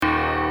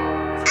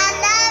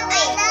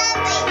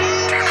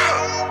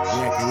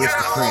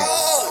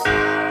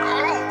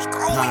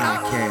Aristocrats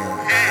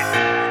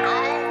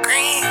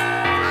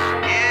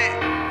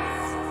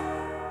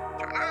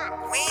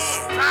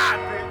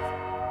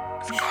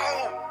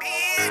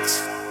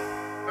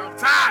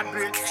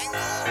Podcast.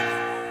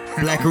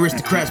 Black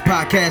Aristocrats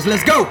Podcast.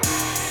 Let's go.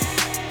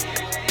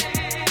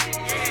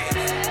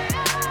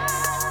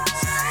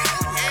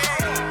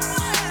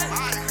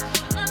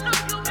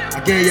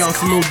 I gave y'all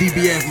some more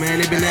DBF, man.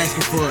 They been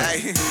asking for it.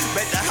 Hey,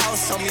 bet the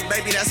house on me,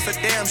 baby, that's for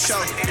damn sure.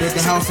 Bet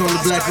the house on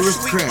the Black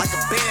Aristocrats. Like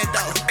a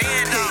bando.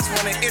 Pigs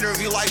want an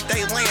interview like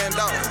they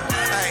Lando.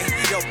 Hey,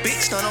 yo,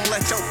 bitch, don't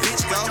let your bitch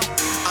go.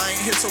 I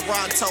ain't hit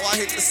Toronto, I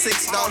hit the 6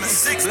 though.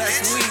 Black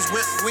Louise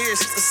whip weird,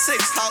 it's the 6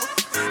 hoe.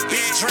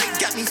 Big Drake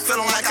got me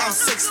feeling like I'm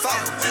 6'4".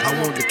 I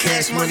want the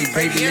cash money,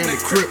 baby, and the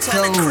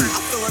crypto. I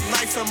feel a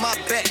knife in my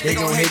back, They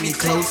gon' hate me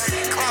close.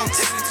 I'll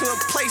take you to a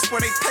place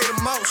where they pay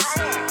the most.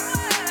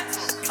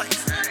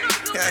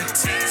 Yeah.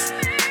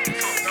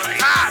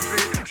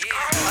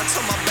 I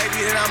told my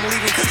baby that I'm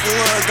leaving cause the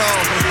love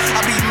gone.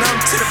 I be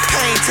numb to the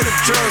pain, to the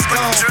drugs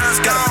gone.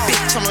 Got a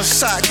bitch on the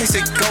side, can't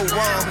say go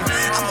wrong.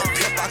 I'm a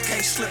pimp, I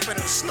can't slip in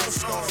a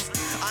snowstorm.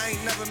 I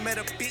ain't never met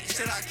a bitch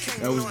that I can't.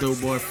 That was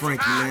Dope Boy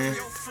Frankie, man.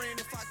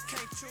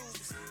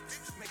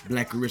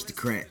 Black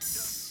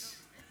Aristocrats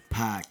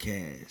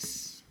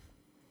Podcast.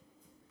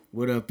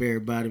 What up,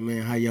 everybody,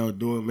 man? How y'all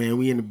doing, man?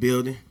 We in the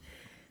building.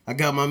 I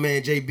got my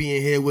man JB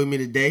in here with me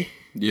today.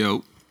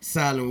 Yo.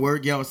 Silent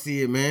work, y'all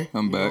see it, man.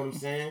 I'm you back. Know what I'm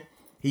saying?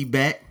 He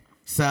back.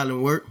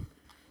 Silent work.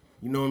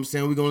 You know what I'm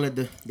saying? We're gonna let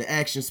the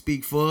action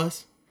speak for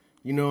us.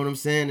 You know what I'm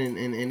saying?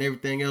 And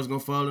everything else gonna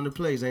fall into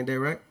place, ain't that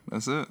right?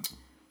 That's it.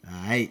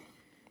 Alright.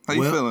 How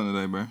you feeling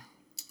today, bro?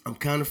 I'm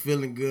kinda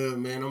feeling good,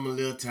 man. I'm a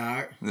little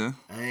tired. Yeah.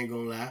 I ain't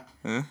gonna lie.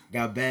 Yeah.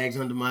 Got bags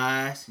under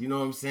my eyes, you know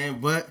what I'm saying?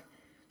 But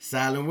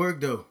silent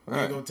work though. We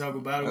ain't gonna talk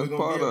about it, That's we're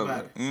gonna part be of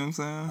about it. it. You know what I'm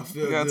saying? I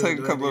feel you gotta good, take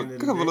a though, couple at the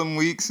end of the of day. them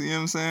weeks, you know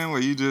what I'm saying,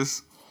 where you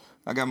just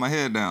I got my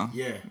head down.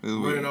 Yeah.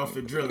 Running off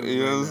the drilling.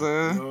 You know what I'm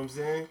saying? You know what I'm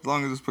saying? As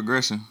long as it's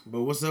progression.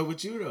 But what's up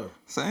with you though?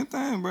 Same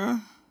thing, bro.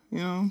 You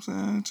know what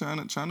I'm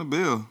saying? Trying to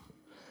build.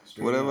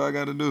 Straight Whatever up. I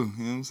gotta do.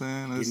 You know what I'm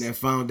saying? Getting that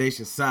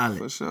foundation solid.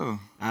 For sure.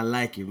 I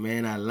like it,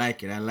 man. I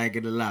like it. I like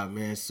it a lot,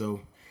 man. So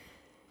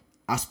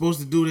I was supposed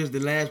to do this the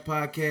last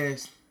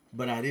podcast,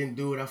 but I didn't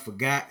do it. I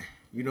forgot.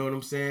 You know what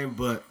I'm saying?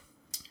 But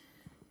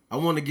I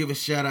want to give a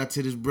shout out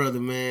to this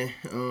brother, man.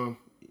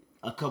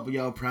 A couple of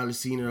y'all probably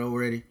seen it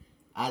already.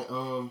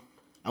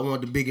 I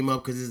wanted to big him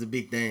up because it's a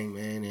big thing,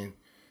 man. And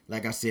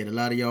like I said, a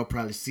lot of y'all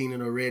probably seen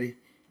it already.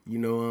 You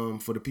know,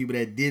 for the people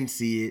that didn't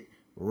see it,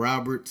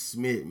 Robert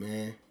Smith,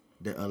 man,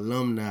 the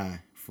alumni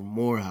from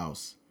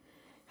Morehouse.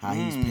 How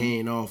he's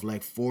paying off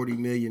like $40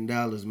 million,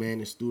 man,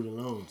 in student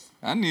loans.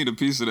 I need a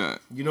piece of that.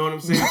 You know what I'm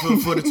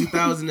saying? For the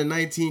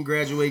 2019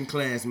 graduating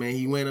class, man,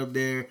 he went up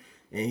there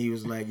and he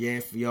was like, "Yeah,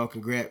 for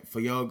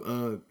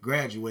y'all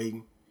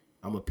graduating,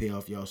 I'm gonna pay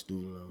off y'all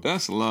student loans."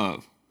 That's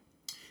love.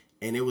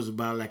 And it was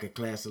about like a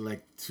class of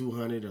like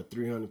 200 or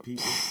 300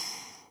 people,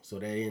 so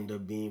that ended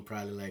up being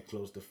probably like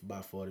close to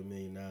about $40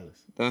 million.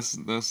 That's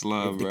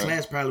love, The bro.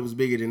 class probably was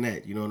bigger than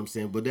that, you know what I'm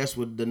saying? But that's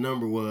what the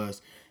number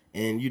was.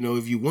 And, you know,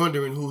 if you're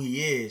wondering who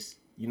he is,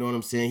 you know what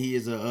I'm saying? He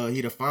is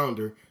he the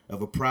founder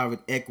of a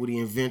private equity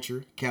and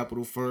venture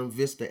capital firm,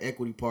 Vista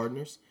Equity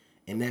Partners.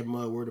 And that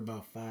mud worth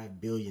about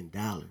 $5 billion.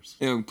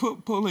 Yeah,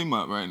 pull him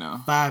up right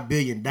now. $5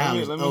 billion.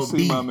 Let me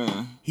see my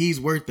man. He's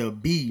worth a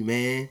B,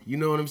 man. You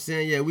know what I'm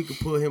saying? Yeah, we can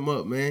pull him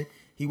up, man.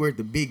 He worth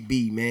a big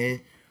B,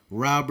 man.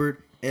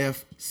 Robert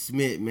F.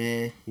 Smith,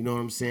 man. You know what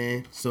I'm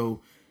saying?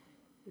 So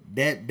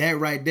that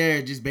right there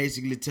is just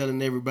basically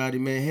telling everybody,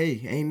 man,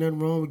 hey, ain't nothing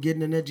wrong with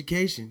getting an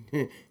education.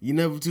 You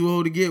never too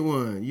old to get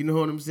one. You know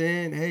what I'm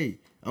saying? Hey,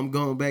 I'm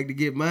going back to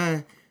get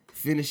mine,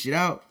 finish it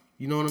out.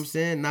 You know what I'm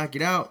saying? Knock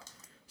it out.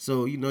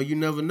 So, you know, you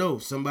never know.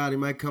 Somebody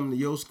might come to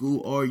your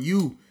school, or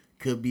you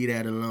could be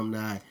that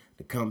alumni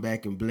to come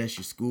back and bless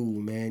your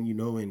school, man, you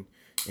know, and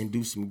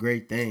do some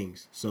great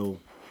things. So,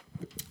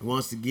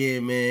 once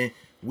again, man,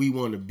 we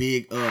want to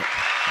big up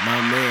my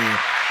man,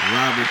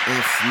 Robert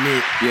F.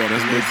 Smith. Yeah,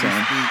 that's big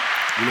time.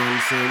 You know what I'm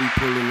saying? We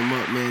pulling him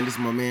up, man. This is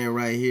my man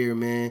right here,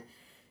 man.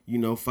 You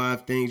know,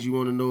 5 things you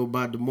want to know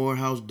about the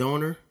Morehouse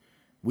donor.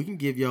 We can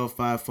give y'all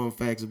 5 fun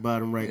facts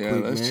about him quick,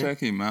 man. Yeah, let's check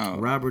him out.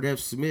 Robert F.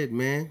 Smith,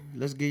 man.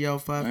 Let's give y'all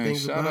 5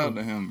 things about him. Shout out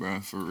to him, bro,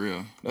 for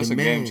real. That's And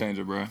a man, game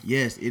changer, bro.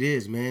 Yes, it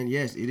is, man.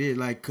 Yes, it is.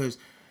 Like, because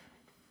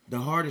the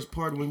hardest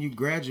part when you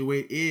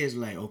graduate is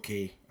like,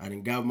 okay, I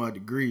done got my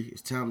degree.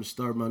 It's time to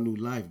start my new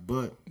life.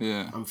 But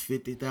Yeah. I'm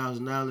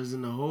 $50,000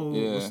 in the hole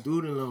with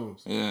student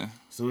loans. Yeah.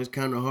 So it's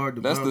kind of hard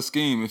to That's bounce. the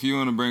scheme. If you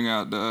want to bring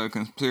out the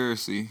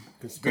conspiracy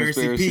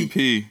Conspiracy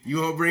P.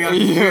 You want to bring out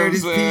You know what I'm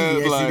conspiracy P? saying?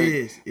 Yes, Like, it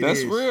is.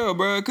 That's real,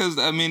 bro. Because,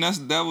 I mean,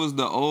 that was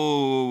the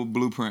old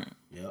blueprint.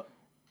 Yep.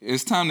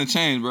 It's time to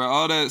change, bro.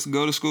 All that's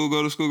go to school.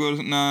 Nah,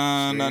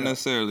 Straight not up.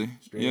 necessarily.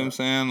 Straight You know what I'm up.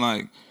 saying?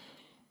 Like,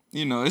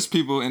 you know, it's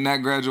people in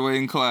that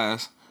graduating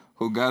class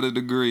who got a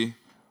degree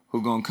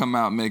who gonna come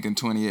out making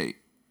 28.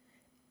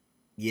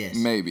 Yes.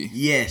 Maybe.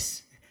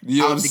 Yes.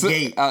 You know Out what I'm the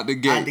saying? gate. Out the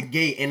gate. Out the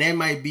gate. And that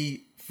might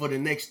be for the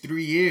next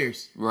 3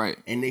 years. Right.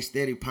 And they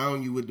steady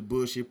pound you with the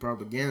bullshit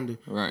propaganda.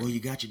 Right. Well,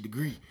 you got your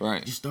degree.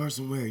 Right. Just start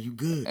somewhere. You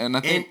good. And I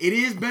think it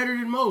is better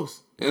than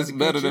most. It's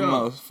better than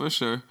most, for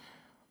sure.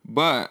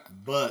 But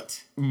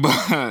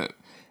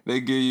they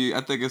give you,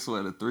 I think it's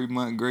what, a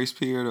 3-month grace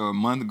period or a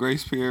month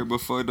grace period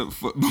before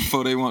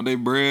they want their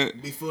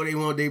bread. Before they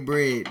want their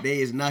bread,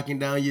 they is knocking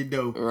down your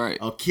door, right,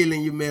 or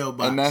killing your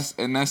mailbox.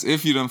 And that's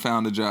if you done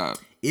found a job.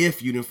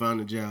 If you done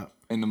found a job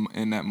in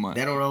that month,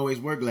 that don't always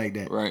work like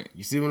that. Right.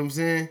 You see what I'm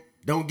saying?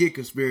 Don't get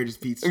conspiracy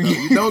pizza.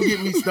 You don't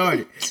get me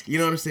started. You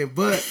know what I'm saying?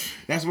 But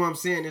that's what I'm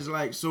saying. It's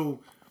like,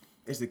 so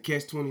it's a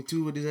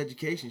catch-22 with this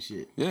education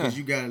shit. Yeah. Because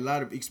you got a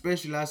lot of,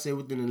 especially I say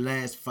within the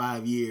last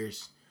 5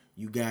 years,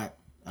 you got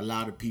a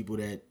lot of people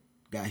that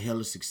got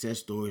hella success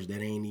stories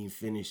that ain't even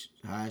finished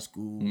high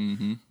school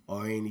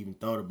or ain't even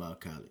thought about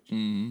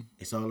college.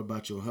 It's all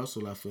about your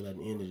hustle, I feel, at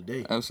the end of the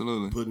day.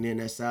 Absolutely. Putting in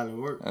that silent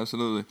work.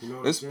 Absolutely. You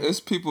know it's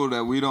people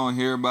that we don't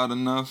hear about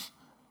enough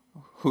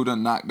who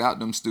done knocked out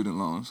them student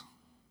loans.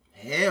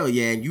 Hell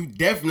yeah, and you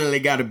definitely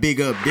got a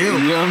big up deal.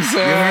 You know what I'm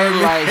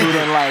saying? Like, who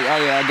done like,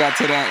 oh yeah, I got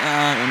to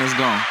that, and it's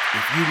gone.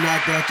 If you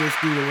knocked out your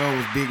student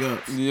loans, big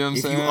ups. You know what I'm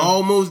saying? If you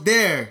almost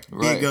there,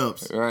 Right, big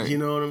ups. right. You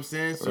know what I'm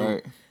saying? So,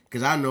 Right.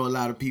 Because I know a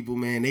lot of people,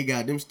 man, they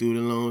got them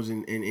student loans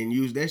and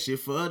use that shit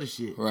for other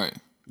shit. Right.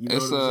 You know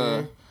what I'm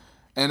saying?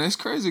 And it's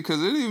crazy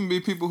because it even be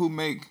people who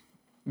make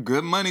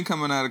good money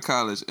coming out of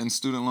college and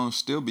student loans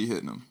still be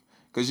hitting them.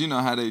 Because you know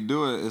how they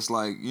do it. It's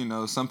like, you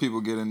know, some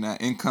people get in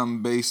that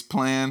income-based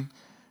plan.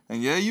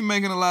 And yeah, you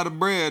making a lot of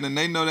bread, and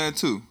they know that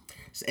too.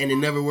 And it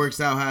never works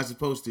out how it's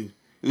supposed to.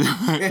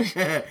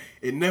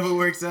 It never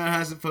works out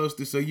how it's supposed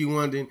to. So you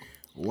wondering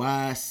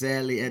why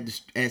Sally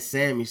at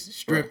Sammy's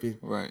stripping,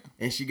 right?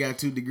 And she got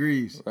 2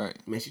 degrees, right?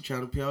 Man, she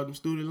trying to pay all them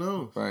student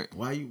loans, right?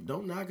 Why you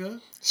don't knock her?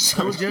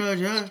 Don't judge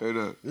her. Straight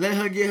up. Let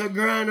her get her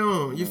grind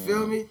on. You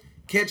feel me?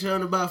 Catch her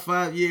in about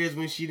 5 years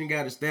when she done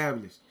got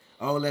established.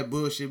 All that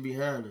bullshit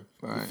behind her.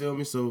 Right. You feel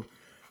me? So,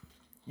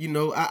 you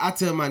know, I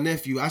tell my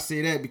nephew, I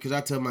say that because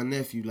I tell my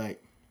nephew,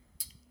 like,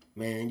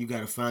 man, you got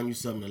to find you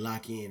something to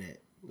lock in at.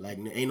 Like,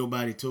 ain't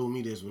nobody told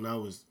me this when I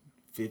was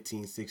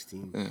 15,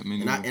 16.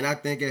 Yeah, and I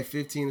think at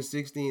 15 or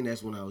 16,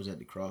 that's when I was at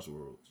the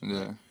crossroads. Yeah.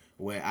 Like,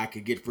 where I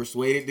could get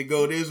persuaded to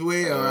go this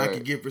way or I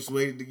could get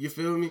persuaded to, you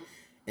feel me?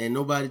 And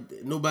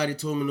nobody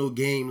told me no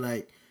game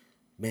like,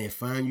 man,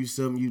 find you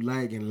something you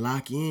like and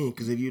lock in.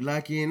 Because if you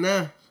lock in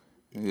now,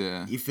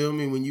 yeah, you feel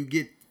me? When you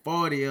get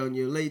 40 or in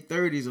your late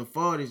 30s or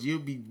 40s, you'll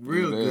be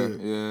real good.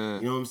 Yeah.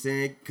 You know what I'm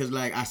saying? Because,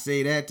 like, I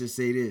say that to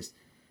say this.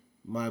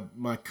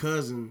 My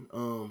cousin,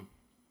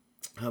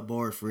 her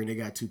boyfriend, they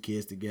got 2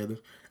 kids together.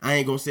 I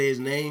ain't gonna say his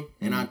name,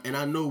 and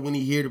I know when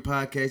he hear the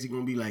podcast, he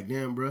gonna be like,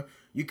 damn, bro,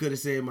 you could have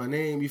said my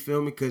name, you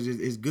feel me? Because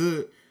it's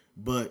good,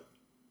 but,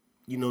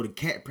 you know, the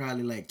cat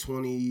probably like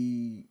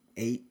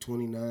 28,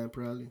 29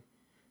 probably,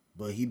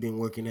 but he been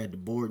working at the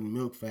Borden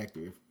Milk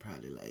Factory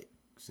probably like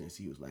since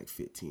he was like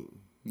 15,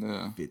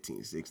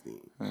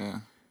 16. Yeah.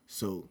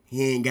 So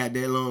he ain't got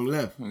that long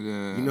left.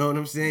 Yeah. You know what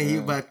I'm saying? Yeah. He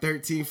about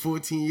 13,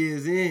 14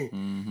 years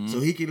in. So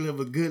he can live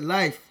a good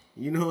life.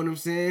 You know what I'm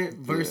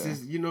saying?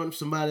 Versus, you know,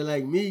 somebody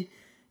like me,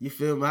 you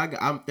feel me?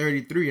 I'm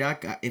 33.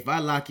 If I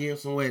lock in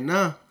somewhere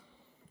now,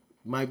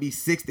 might be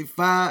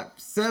 65,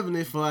 70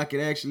 before I could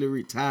actually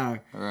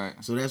retire. Right.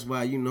 So that's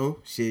why, you know,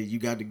 shit, you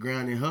got to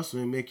grind and hustle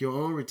and make your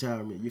own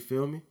retirement. You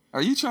feel me?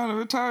 Are you trying to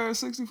retire at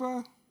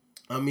 65?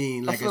 I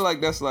mean, like, I feel like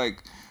that's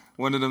like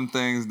one of them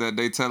things that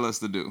they tell us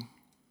to do.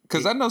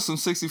 Cause I know some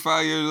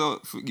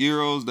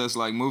 65-year-olds that's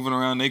like moving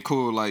around. They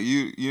cool. Like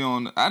you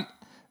don't.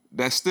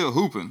 That's still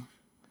hooping.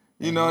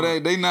 You know,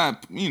 they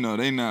not. You know,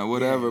 they not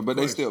whatever. But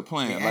they still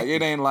playing. Like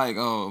it ain't like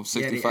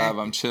 65.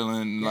 I'm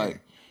chilling. Yeah.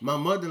 Like my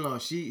mother-in-law,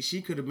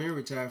 she could have been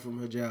retired from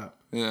her job.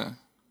 Yeah.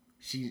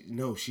 She's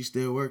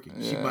still working.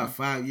 Yeah. She about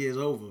 5 years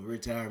over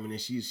retirement, and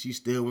she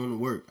still want to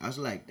work. I was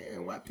like,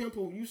 damn, why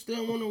pimple? You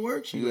still want to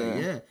work? She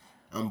like, yeah.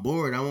 I'm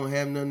bored. I won't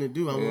have nothing to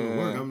do. I want to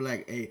work. I'm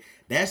like, hey,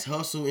 that's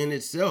hustle in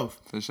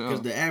itself. For sure.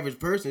 Because the average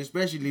person,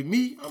 especially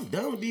me, I'm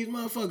done with these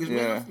motherfuckers.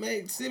 Yeah.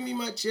 Man, send me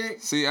my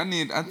check. See, I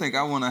think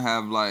I want to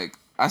have like,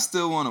 I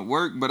still want to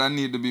work, but I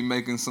need to be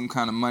making some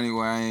kind of money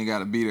where I ain't got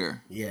to be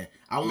there. Yeah.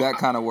 That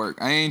kind of work.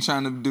 I ain't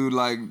trying to do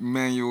like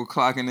manual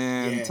clocking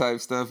in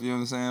type stuff, you know what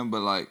I'm saying?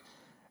 But like,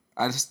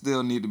 I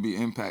still need to be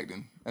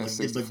impacting at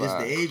 65. But this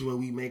the age where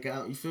we make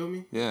out, you feel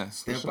me? Yeah.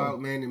 Step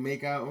out, man, and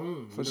make our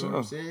own. For you know what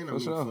I'm saying? For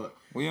sure.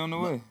 We on the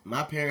way.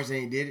 My parents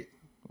ain't did it.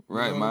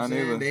 Right, you know mine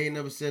either. They ain't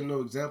never set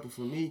no example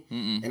for me.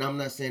 And I'm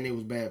not saying they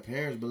was bad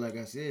parents, but like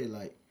I said,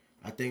 like,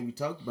 I think we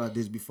talked about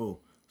this before.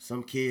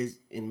 Some kids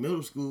in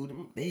middle school,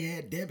 they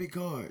had debit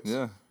cards.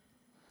 Yeah.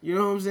 You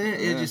know what I'm saying?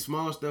 Yeah. It's just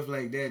small stuff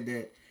like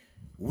that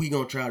we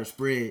gonna try to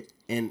spread.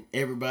 And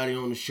everybody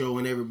on the show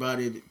and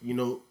everybody, you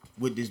know,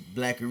 with this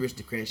black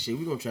aristocrat shit,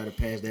 we gonna try to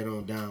pass that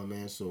on down,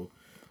 man. So,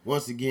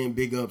 once again,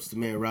 big ups to,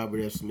 man,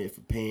 Robert F. Smith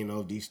for paying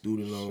off these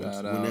student loans.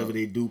 Shout whenever out.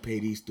 they do pay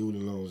these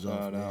student loans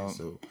off, man.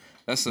 So,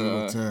 that's one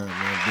more time,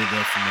 man. Big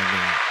ups to my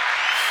man.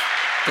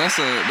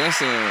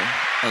 That's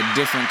a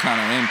different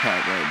kind of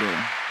impact right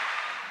there.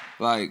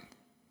 Like,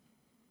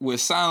 with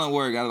silent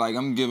work,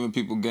 I'm giving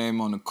people game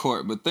on the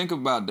court, but think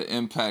about the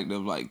impact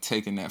of like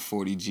taking that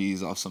 40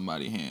 G's off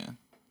somebody's hand,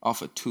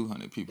 off of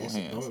 200 people's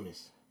hands. That's a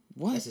bonus.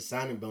 What? That's a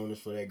signing bonus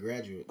for that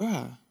graduate.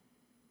 Bruh,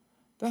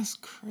 that's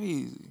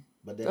crazy.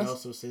 But that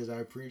also says I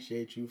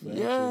appreciate you for that.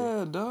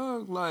 Yeah,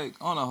 dog. Like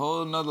on a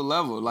whole nother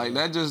level. Like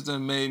that just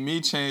done made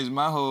me change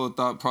my whole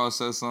thought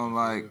process on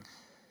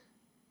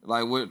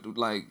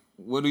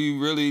what are you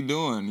really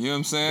doing? You know what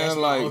I'm saying? That's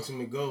like my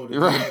ultimate goal, to be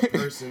that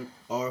person,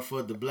 or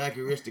for the Black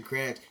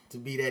aristocrats to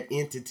be that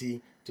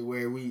entity to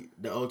where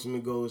the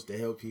ultimate goal is to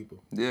help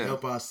people. Yeah.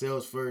 Help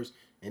ourselves first,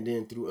 and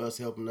then through us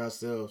helping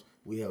ourselves,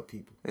 we help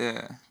people.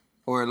 Yeah.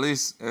 Or at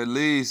least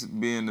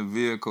being the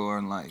vehicle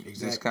and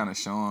just kind of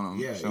showing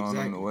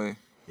them the way.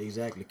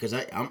 Exactly, because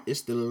it's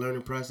still a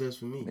learning process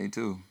for me. Me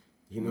too.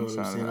 You know what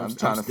I'm saying? I'm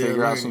trying to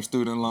figure out some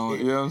student loan.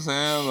 You know what I'm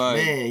saying?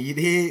 Man, you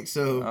dig?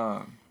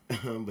 So,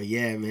 but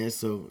yeah, man.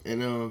 So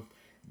and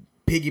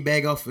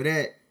piggyback off of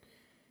that,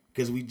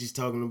 because we just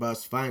talking about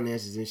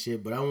finances and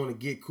shit. But I want to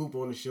get Coop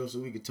on the show so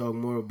we can talk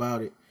more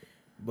about it.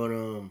 But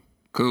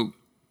Coop.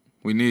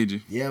 We need you.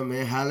 Yeah,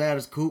 man. Holla at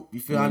us, Coop. You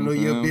feel I know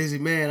you're a busy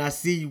man. I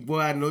see you, boy.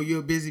 I know you're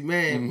a busy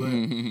man.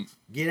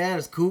 But get at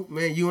us, Coop,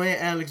 man. You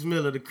ain't Alex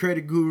Miller, the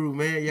credit guru,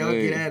 man. Y'all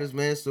get at us,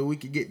 man, so we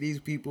can get these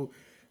people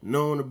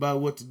knowing about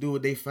what to do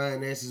with their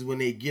finances when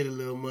they get a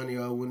little money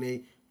or when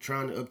they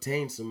trying to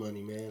obtain some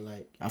money, man.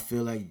 Like, I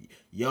feel like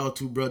y'all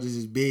two brothers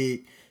is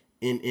big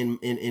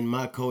in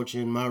my culture,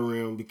 in my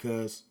realm,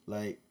 because,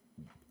 like,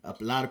 a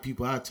lot of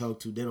people I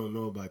talk to, they don't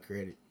know about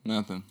credit.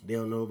 Nothing. They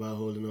don't know about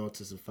holding on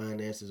to some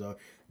finances, or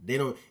they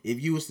don't.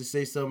 If you was to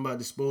say something about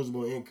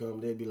disposable income,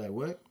 they'd be like,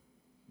 "What?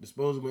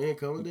 Disposable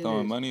income? What that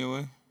throwing is?" money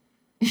away?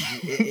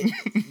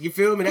 You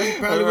feel me? That's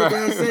probably what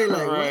they'll say.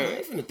 Like, "What? I Right.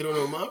 ain't finna throw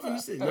no money." I'm finna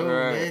say, "No,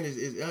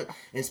 man."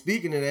 And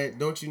speaking of that,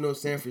 don't you know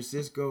San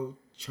Francisco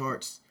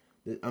charts?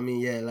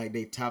 Like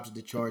they tops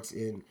the charts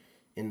in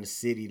the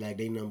city. Like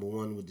they number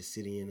one with the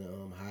city in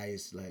the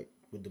highest, like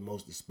with the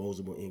most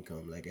disposable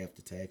income, like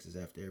after taxes,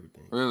 after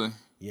everything. Really?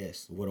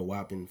 Yes, with a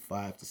whopping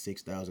 $5,000 to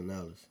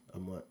 $6,000 a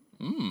month.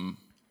 Mm.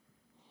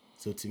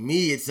 So to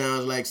me, it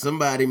sounds like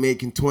somebody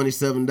making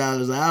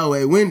 $27 an hour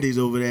at Wendy's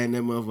over there in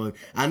that motherfucker.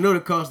 I know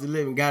the cost of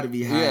living got to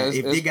be high. Yeah,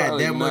 if they got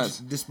that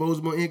nuts. much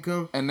disposable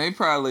income. And I'm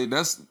probably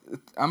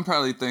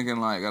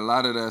thinking like a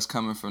lot of that's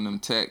coming from them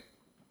tech.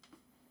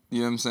 You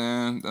know what I'm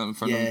saying?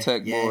 From them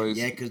tech boys.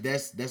 Yeah, because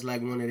that's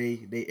like one of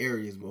they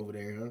areas over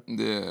there, huh?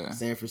 Yeah.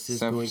 San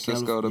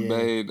Francisco, the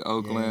Bay,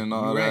 Oakland,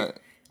 all that. Right.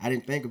 I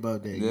didn't think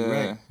about that. Yeah. You're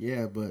right.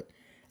 Yeah, but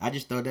I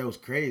just thought that was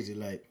crazy.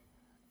 Like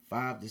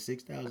 $5,000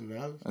 to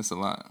 $6,000. That's a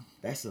lot.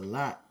 That's a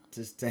lot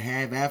to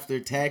have after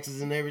taxes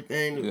and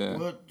everything. Yeah.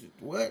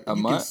 What? A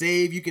You month? can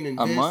save. You can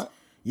invest. A month?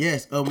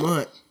 Yes, a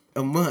month.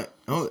 I'm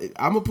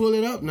gonna pull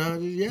it up now.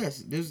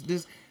 Yes,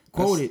 this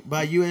quoted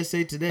by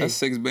USA Today. That's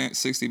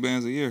 60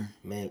 bands a year.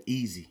 Man,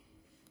 easy.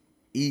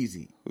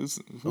 Who?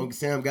 Uncle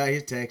Sam got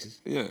his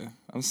taxes. Yeah,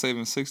 I'm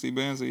saving 60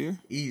 bands a year.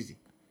 Easy.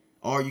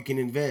 Or you can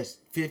invest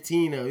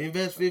 15 of it.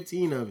 Invest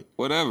 15 of it.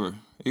 Whatever.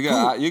 You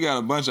got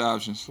a bunch of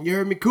options. You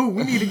heard me? Cool.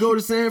 We need to go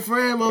to San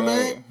Fran, my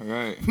man.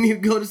 Right. We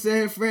need to go to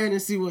San Fran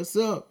and see what's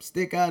up.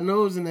 Stick our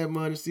nose in that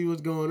money, see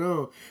what's going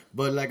on.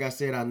 But like I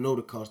said, I know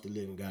the cost of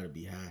living got to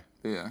be high.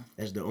 Yeah.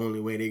 That's the only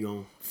way they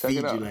gonna Check feed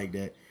it you out. like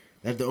that.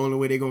 That's the only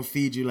way they gonna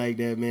feed you like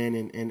that, man.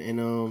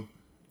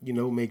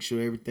 And make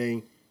sure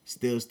everything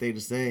still stay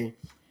the same.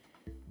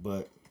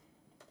 But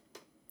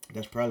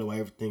that's probably why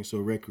everything's so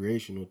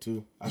recreational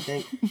too. I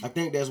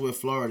think that's where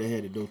Florida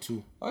headed though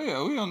too. Oh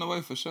yeah, we on the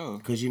way for sure.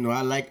 Cause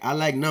I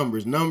like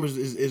numbers. Numbers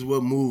is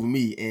what moved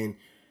me. And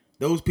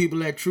those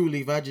people at True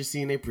Leaf, I just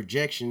seen their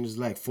projections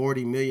like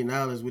 $40 million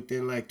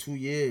within like 2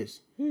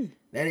 years.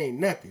 That ain't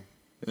nothing.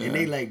 Yeah. And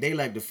they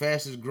like the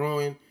fastest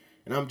growing.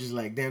 And I'm just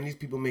like, damn, these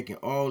people making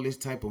all this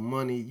type of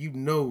money. You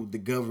know, the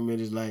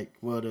government is like,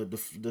 well, the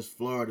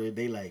Florida,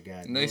 they like,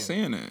 God. They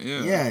seeing it,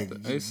 yeah. Yeah, They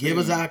give us seeing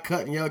it. our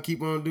cut and y'all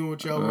keep on doing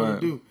what y'all want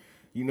to do.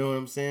 You know what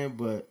I'm saying?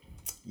 But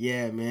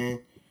yeah,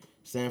 man,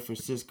 San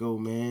Francisco,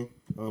 man.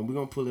 We're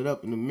gonna pull it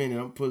up in a minute.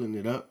 I'm pulling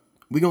it up.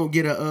 We're gonna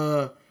get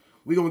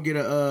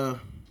a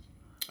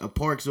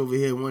Parks over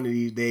here one of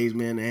these days,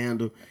 man,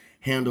 to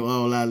handle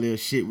all our little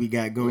shit we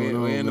got going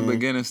on. We in the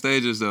beginning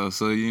stages though,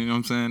 so you know what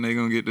I'm saying. They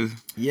gonna get the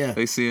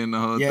they seeing the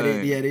whole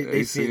thing.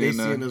 They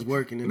seeing us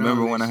working. And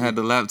remember all when that I had shit.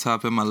 the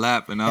laptop in my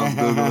lap and I was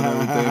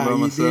googling everything by You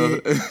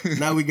myself. did.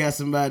 Now we got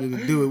somebody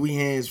to do it. We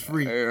hands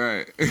free.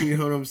 Right. You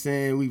know what I'm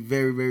saying? We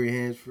very, very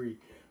hands free.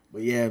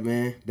 But yeah,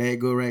 man, that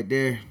go right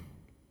there.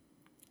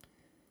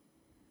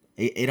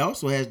 It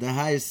also has the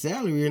highest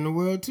salary in the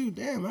world too.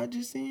 Damn, I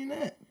just seen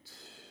that.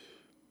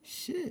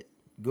 Shit.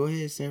 Go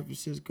ahead, San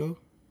Francisco.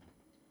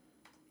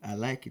 I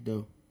like it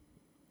though.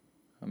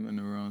 I'm in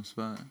the wrong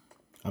spot.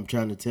 I'm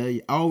trying to tell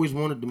you. I always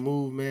wanted to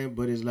move, man,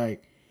 but it's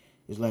like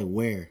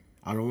where?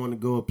 I don't want to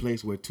go a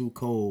place where too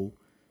cold.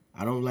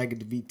 I don't like it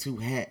to be too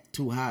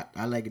hot.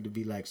 I like it to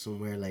be like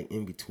somewhere like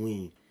in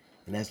between.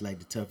 And that's like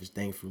the toughest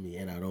thing for me.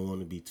 And I don't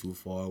want to be too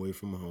far away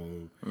from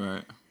home.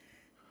 Right.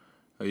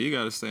 Oh, you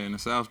gotta stay in the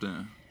South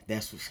then.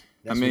 That's what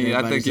I mean,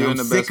 I think you're in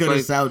the best sick of the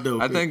place. South,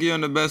 though. I think you're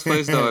in the best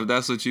place though if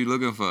that's what you're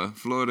looking for.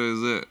 Florida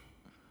is it.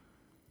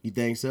 You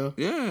think so?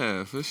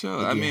 Yeah, for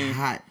sure. It I get mean,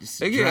 hot.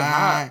 It's it get dry.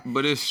 hot,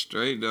 but it's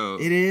straight though.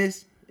 It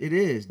is. It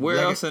is. Where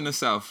Like, else in the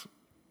South?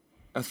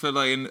 I feel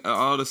like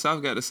all the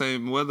South got the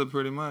same weather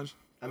pretty much.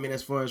 I mean,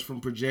 as far as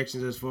from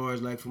projections, as far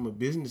as like from a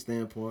business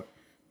standpoint,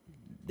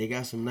 they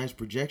got some nice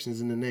projections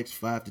in the next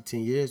 5 to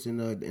 10 years in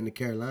the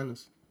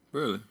Carolinas.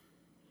 Really?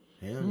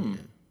 Hell yeah.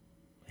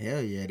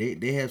 Hell yeah.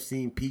 They have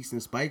seen peaks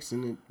and spikes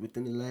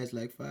within the last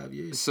like 5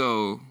 years.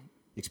 So,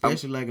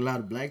 Especially like a lot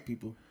of black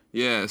people.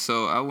 yeah,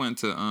 so I went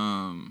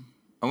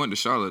to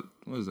Charlotte.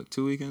 What was it?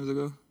 2 weekends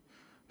ago.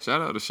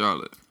 Shout out to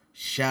Charlotte.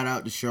 Shout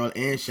out to Charlotte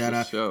and shout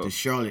out sure. to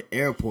Charlotte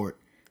Airport.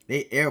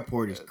 They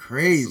airport is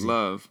crazy. It's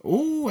love.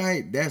 Ooh,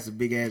 that's a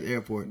big ass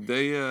airport.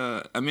 They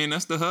I mean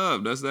that's the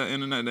hub. That's that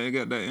internet. They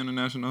got that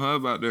international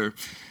hub out there.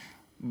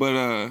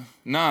 But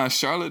nah,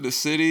 Charlotte, the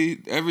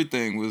city,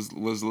 everything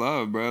was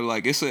love, bro.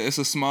 Like it's a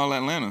small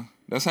Atlanta.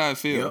 That's how it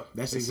feels. Yep,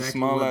 that's it's exactly a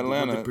small what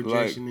Atlanta. the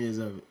projection is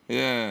of it.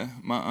 Yeah,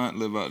 my aunt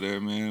live out there,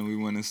 man. We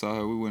went and saw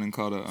her. We went and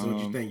caught her. So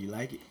what you think? You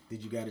like it?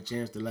 Did you got a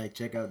chance to like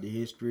check out the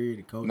history,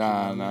 the culture?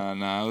 Nah.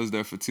 I was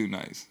there for 2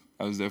 nights.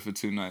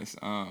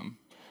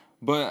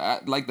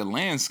 But like the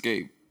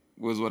landscape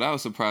was what I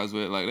was surprised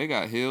with. Like they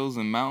got hills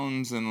and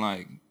mountains and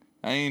like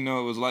I didn't know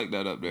it was like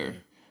that up there. Yeah.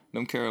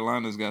 Them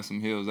Carolinas got some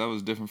hills. That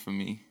was different for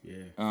me.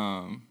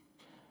 Yeah.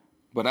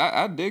 But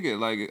I dig it.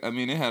 Like I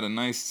mean, it had a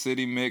nice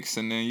city mix,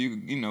 and then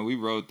you know we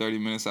rode 30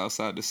 minutes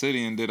outside the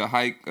city and did a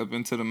hike up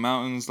into the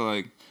mountains.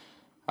 Like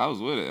I was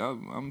with it.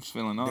 I'm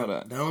feeling all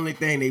that. The only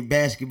thing they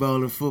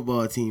basketball and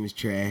football team is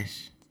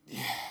trash.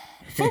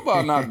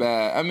 Football not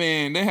bad. I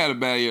mean, they had a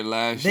bad year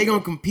last year. They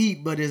gonna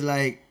compete, but it's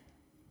like,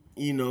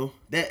 you know,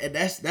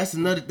 that's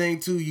another thing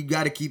too. You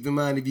got to keep in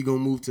mind if you're gonna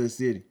move to a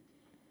city.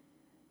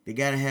 They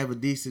gotta have a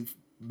decent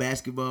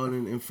basketball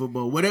and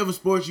football, whatever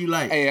sports you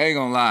like. Hey, I ain't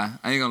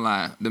gonna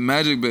lie. The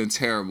Magic been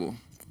terrible,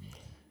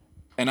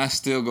 and I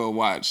still go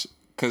watch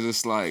because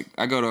it's like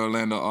I go to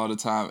Orlando all the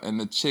time, and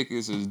the chick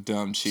is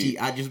dumb cheap.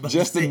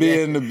 Just to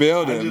be in the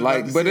building,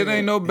 like, but it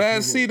ain't no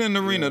bad seat in the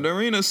arena. The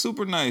arena's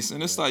super nice,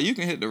 and it's like you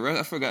can hit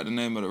I forgot the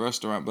name of the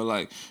restaurant, but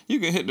like you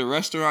can hit the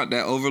restaurant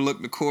that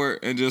overlook the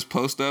court and just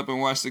post up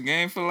and watch the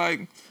game for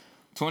like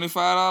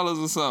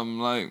 $25 or something.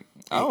 Like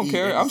I don't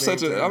care.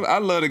 I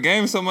love the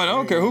game so much. I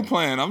don't care who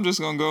playing. I'm just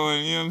gonna go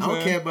and you know what I'm saying. I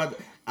don't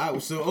care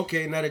about so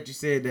okay, now that you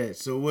said that,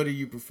 so what do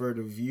you prefer,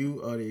 the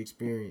view or the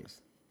experience?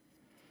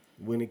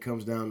 When it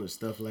comes down to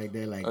stuff like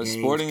that, like games,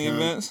 sporting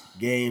events,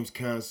 games,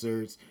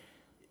 concerts,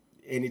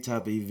 any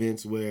type of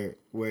events where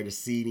the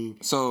seating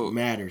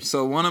matters.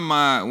 So one of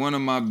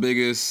my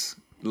biggest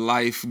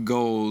life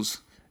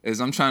goals is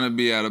I'm trying to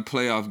be at a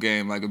playoff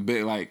game, like a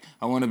bit like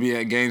I want to be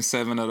at Game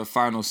 7 of the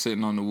finals,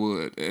 sitting on the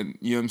wood, and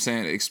you know what I'm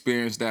saying,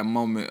 experience that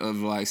moment of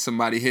like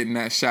somebody hitting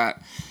that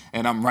shot,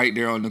 and I'm right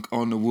there on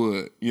the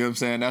wood. You know what I'm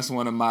saying? That's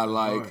one of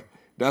my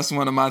that's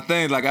one of my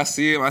things. Like I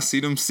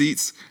see them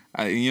seats.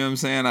 You know what I'm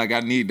saying? Like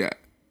I need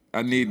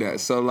that.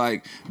 So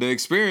like the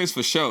experience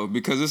for sure,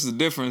 because it's the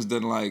difference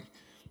than like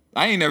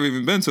I ain't never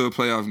even been to a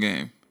playoff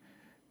game,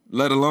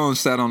 let alone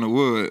sat on the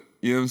wood.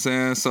 You know what I'm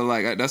saying? So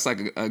like that's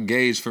like a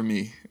gauge for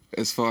me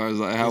as far as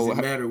like how. Does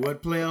it matter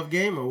what playoff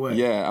game or what?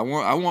 Yeah, I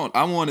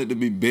want it to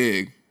be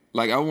big.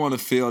 Like I want to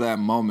feel that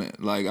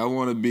moment. Like I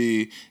want to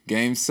be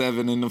Game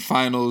 7 in the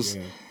finals.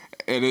 Yeah.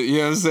 And you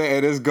know what I'm saying?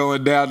 And it's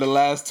going down the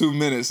last 2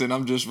 minutes, and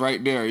I'm just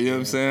right there. You know what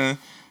I'm saying?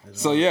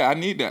 So yeah, I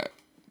need that.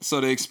 So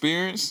the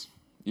experience,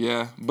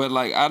 yeah. But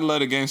like I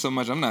love the game so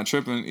much, I'm not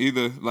tripping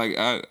either. Like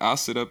I'll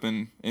sit up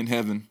in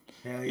heaven.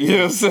 Hell yeah. You know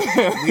what I'm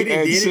saying? We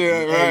did it.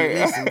 Shit, right.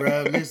 Hey, listen,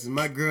 bro. Listen,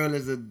 my girl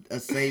is a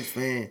Saints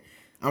fan.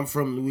 I'm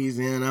from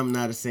Louisiana. I'm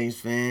not a Saints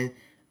fan.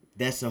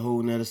 That's a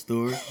whole nother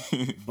story.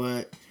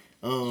 But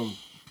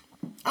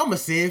I'ma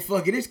say it.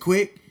 Fuck it. It's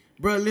quick,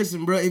 bro.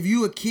 Listen, bro. If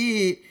you a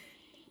kid,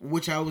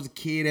 which I was a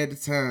kid at the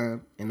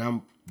time, and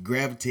I'm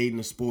gravitating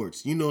to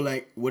sports. You know,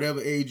 like whatever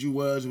age you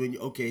was when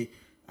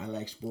I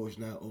like sports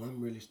now. Oh,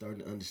 I'm really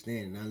starting to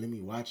understand. Now let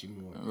me watch it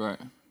more. Right.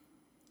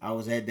 I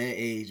was at that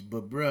age,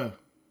 but bruh,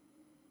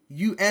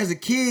 you as a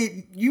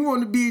kid, you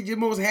want to be at your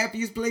most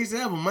happiest place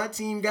ever. My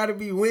team got to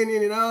be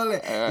winning and all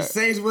that. The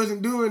Saints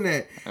wasn't doing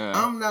that.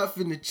 I'm not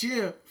finna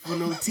cheer for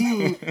no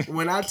team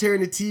when I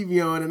turn the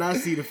TV on and I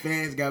see the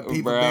fans got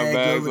paper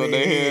bags over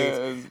their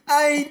heads.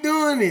 I ain't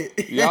doing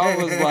it.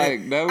 Y'all was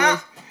like, that was...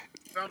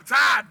 I'm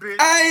tired, bitch.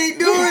 I ain't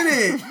doing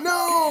it.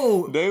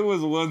 No. They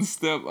was one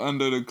step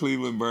under the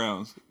Cleveland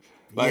Browns.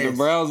 Like the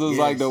Browns was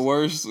like the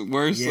worst of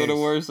the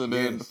worst, and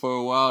then for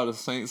a while the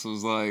Saints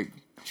was like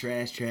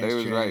Trash. They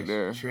was right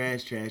there.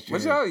 Trash.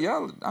 But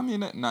y'all. I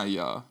mean, not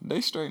y'all.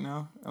 They straight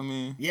now. I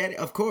mean. Yeah,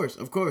 of course.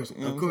 You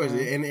know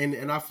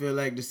And I feel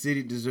like the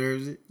city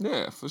deserves it.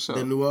 Yeah, for sure.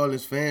 The New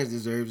Orleans fans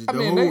deserves it. I The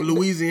mean, whole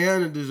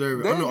Louisiana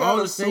deserves it. they All got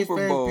the a Saints Super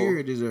fans, Bowl.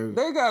 period, deserve it.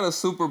 They got a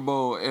Super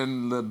Bowl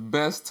in the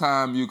best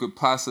time you could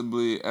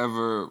possibly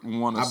ever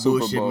want a I Super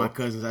bullshit Bowl. my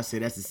cousins. I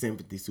said that's a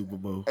sympathy Super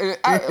Bowl.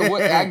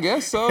 I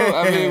guess so.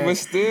 I mean, but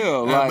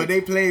still, like, but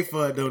they played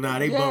for it though. Nah,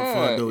 they bumped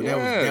for it though.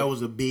 Yeah. That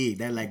was a big.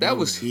 That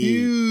was big.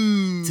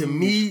 huge. To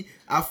me,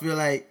 I feel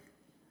like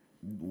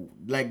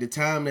the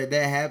time that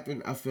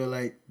happened, I feel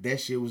like that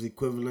shit was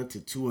equivalent to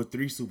 2 or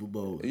 3 Super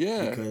Bowls.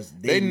 Yeah, because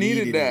they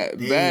needed that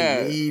They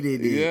bad.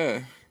 needed it.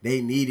 Yeah,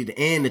 they needed it,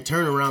 and the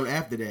turnaround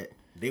after that,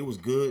 they was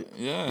good.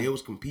 Yeah, they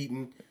was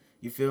competing.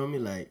 You feel me?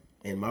 Like,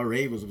 and my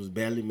Ravens was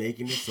barely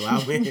making it, so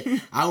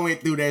I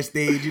went through that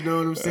stage. You know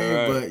what I'm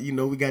saying? Right. But you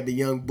know, we got the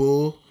young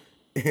bull,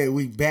 and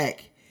we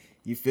back.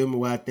 You feel me?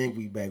 Well, I think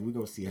we back. We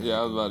gonna see how. Yeah,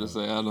 I was about to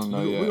say I don't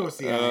know yet. We gonna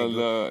see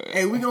how.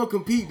 Hey, we gonna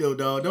compete though,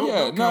 dog. Don't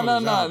no, count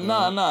us out,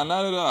 dog. not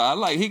at all. I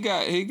like he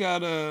got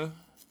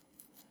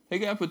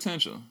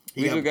potential.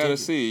 We just gotta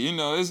see. You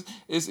know,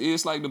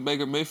 it's like the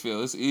Baker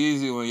Mayfield. It's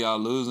easy when y'all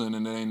losing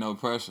and there ain't no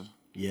pressure.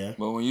 Yeah.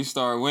 But when you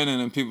start winning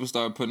and people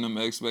start putting them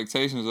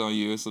expectations on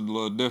you, it's a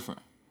little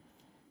different.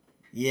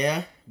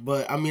 Yeah,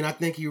 but I mean, I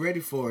think he ready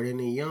for it, and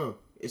he young.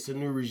 It's a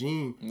new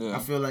regime. Yeah. I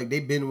feel like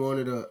they've been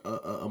wanted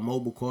a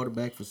mobile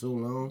quarterback for so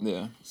long.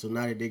 Yeah. So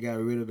now that they got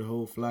rid of the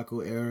whole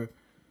Flacco era,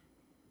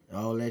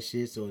 all that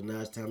shit, so now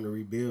it's time to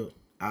rebuild.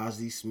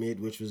 Ozzie Smith,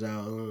 which was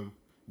our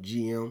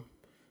GM,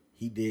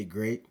 he did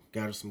great.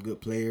 Got us some good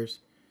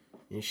players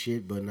and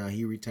shit, but now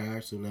he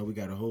retired, so now we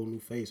got a whole new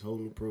face, whole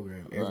new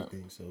program,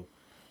 everything. Right. So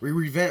we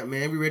revamped,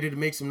 man. We ready to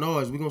make some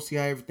noise. We gonna see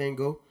how everything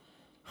go.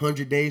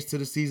 100 days to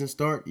the season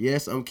start.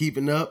 Yes, I'm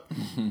keeping up.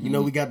 You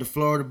know, we got the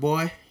Florida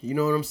boy. You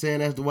know what I'm saying?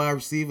 That's the wide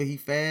receiver. He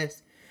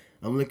fast.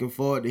 I'm looking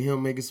forward to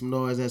him making some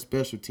noise at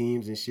special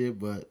teams and shit.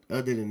 But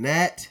other than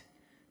that,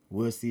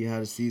 we'll see how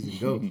the season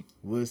go.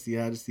 We'll see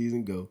how the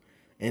season go.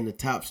 And the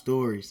top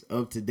stories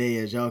of today,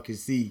 as y'all can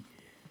see,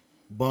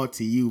 brought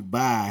to you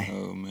by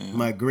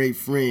my great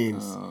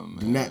friends.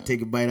 Do not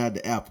take a bite out of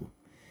the apple.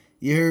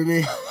 You heard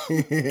me?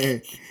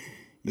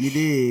 You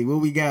did. What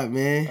we got,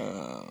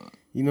 man?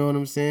 You know what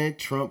I'm saying?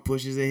 Trump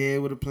pushes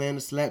ahead with a plan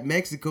to slap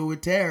Mexico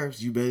with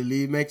tariffs. You better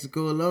leave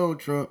Mexico alone,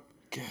 Trump.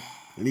 God.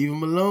 Leave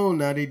them alone.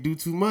 Now they do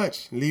too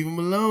much. Leave them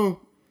alone.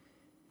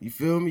 You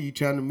feel me? You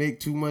trying to make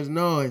too much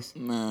noise.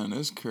 Man,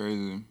 that's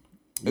crazy.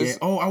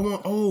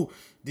 Yeah.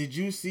 Did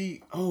you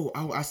see?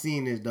 I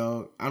seen this,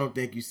 dog. I don't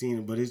think you seen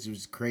it, but this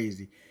was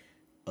crazy.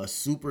 A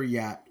super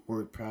yacht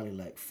worth probably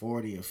like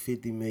 $40 or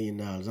 $50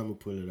 million. I'm going to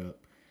pull it up.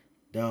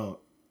 Dog.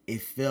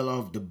 It fell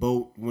off the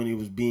boat when it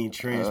was being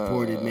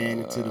transported, man,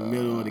 into the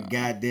middle of the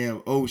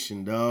goddamn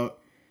ocean, dog.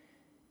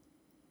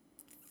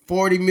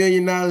 $40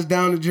 million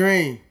down the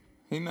drain.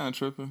 He not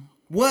tripping.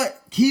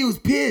 What? He was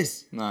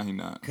pissed. Nah, he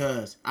not.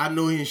 Cause I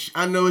know his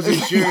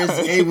insurance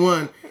is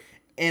A1,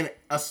 and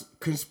a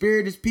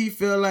conspirator's P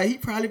felt like he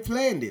probably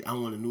planned it. I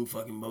want a new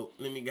fucking boat.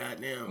 Let me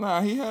goddamn.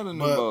 Nah, he had a new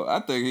boat.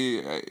 I think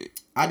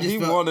he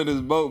wanted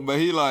his boat, but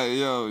he like,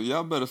 yo,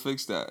 y'all better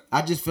fix that.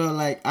 I just felt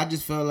like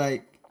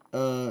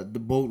the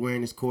boat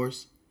ran its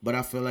course, but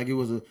I feel like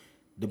the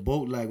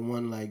boat like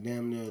won like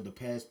damn near the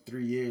past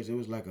 3 years. It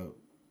was like a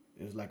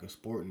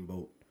sporting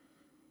boat.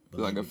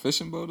 Like a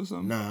fishing boat or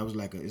something? Nah, it's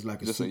like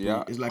just super, a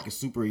yacht. It's like a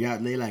super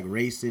yacht. They like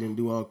race it and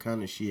do all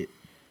kind of shit.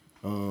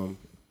 But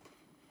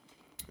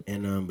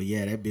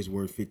yeah, that bitch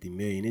worth $50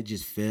 million. It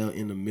just fell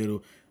in the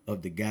middle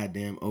of the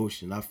goddamn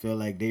ocean. I feel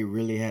like they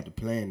really had to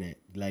plan that.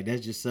 Like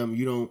that's just something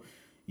you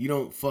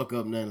don't fuck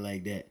up nothing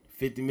like that.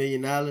 $50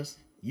 million,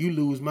 you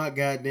lose my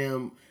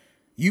goddamn.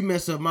 You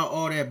mess up my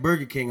all that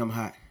Burger King, I'm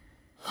hot.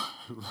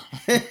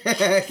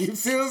 You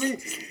feel me?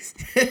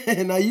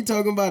 Now you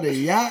talking about a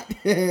yacht?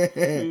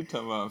 You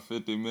talking about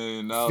 $50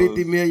 million?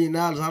 $50 million.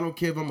 I don't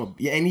care if I'm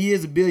and he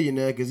is a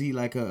billionaire because he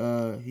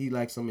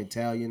like some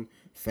Italian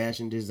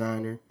fashion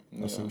designer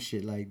or some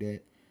shit like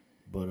that.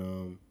 But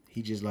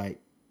he just like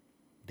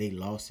they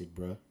lost it,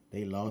 bro.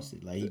 They lost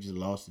it. Like he just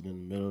lost it in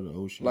the middle of the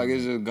ocean. Like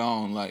it's just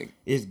gone. Like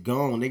it's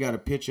gone. They got a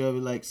picture of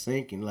it like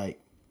sinking.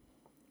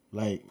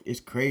 Like, it's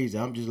crazy.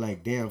 I'm just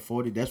like, damn,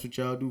 40, that's what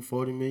y'all do,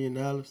 $40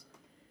 million?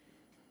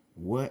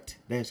 What?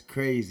 That's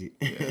crazy.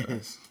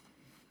 Yes.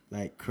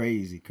 Like,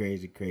 crazy.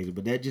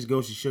 But that just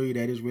goes to show you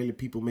that it's really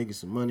people making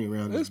some money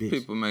around this bitch.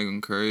 There's people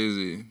making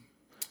crazy.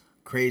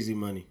 Crazy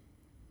money.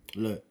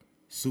 Look,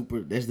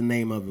 that's the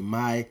name of it,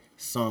 My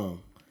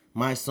Song.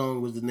 My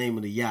Song was the name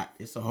of the yacht.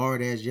 It's a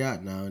hard-ass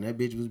yacht now, and that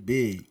bitch was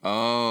big.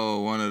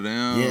 Oh, one of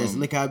them. Yes,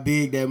 look how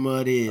big that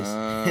mud is.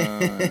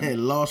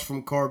 Lost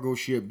from cargo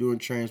ship doing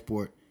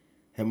transport.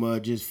 That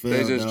mud just fell.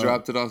 They just dog.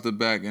 dropped it off the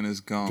back and it's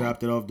gone.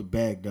 Dropped it off the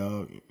back,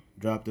 dog.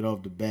 Dropped it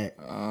off the back.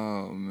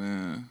 Oh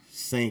man.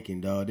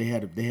 Sinking, dog. They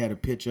had a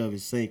picture of it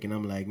sinking.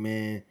 I'm like,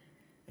 man,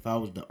 if I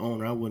was the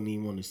owner, I wouldn't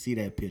even want to see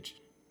that picture.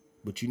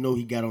 But you know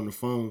he got on the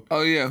phone.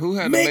 Oh yeah, who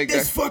had to Make make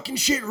this that? fucking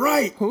shit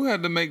right. Who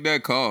had to make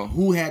that call?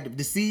 Who had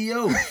the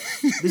CEO?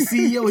 The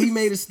CEO, he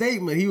made a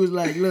statement. He was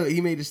like, look, he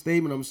made a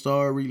statement. I'm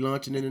sorry,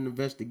 launching an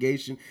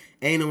investigation.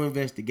 Ain't no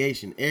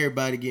investigation.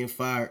 Everybody getting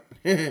fired.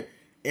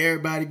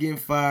 Everybody getting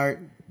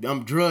fired.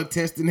 I'm drug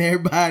testing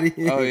everybody.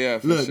 Oh yeah,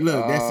 for look, sure.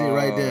 that's it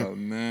right there. Oh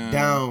man,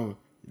 Down.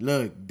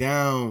 Look,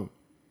 down.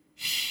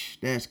 Shh,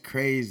 that's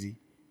crazy.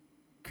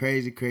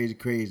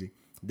 Crazy.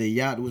 The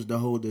yacht was the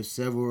holder of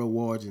several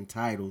awards and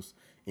titles,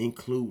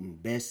 including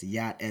Best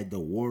Yacht at the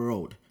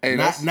World. Hey,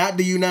 not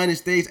the United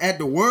States, at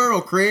the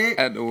world, Craig.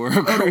 At the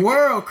world, At the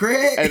world,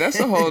 Craig. Hey, that's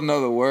a whole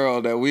nother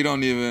world that we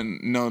don't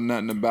even know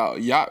nothing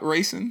about. Yacht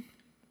racing,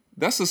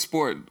 that's a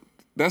sport.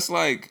 That's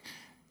like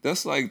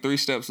 3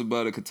 steps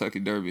above the Kentucky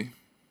Derby.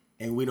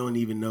 And we don't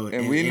even know it.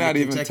 And we not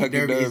the even Kentucky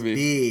Derby. Is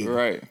big.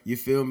 Right. You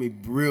feel me?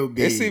 Real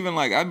big. It's even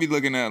like, I'd be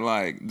looking at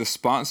like the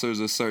sponsors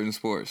of certain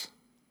sports.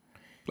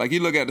 Like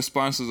you look at the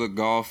sponsors of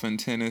golf and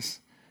tennis,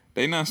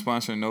 they not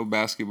sponsoring no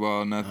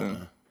basketball,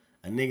 nothing.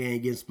 A nigga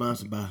ain't getting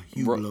sponsored by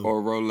Hublot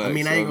or Rolex. I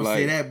mean, I ain't gonna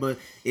say like, that, but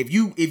if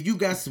you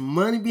got some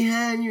money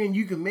behind you and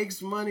you can make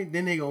some money,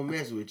 then they gonna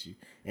mess with you.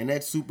 And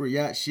that super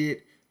yacht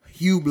shit,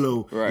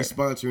 Hublot is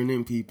sponsoring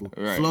them people.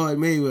 Right. Floyd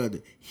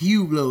Mayweather,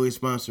 Hublot is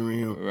sponsoring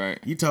him. Right.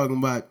 You talking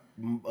about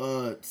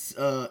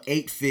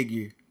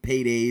 8-figure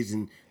paydays,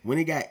 and when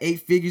they got 8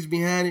 figures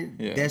behind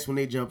it, that's when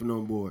they jumping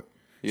on board.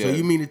 Yeah. So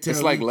you mean to tell me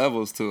it's like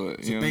levels to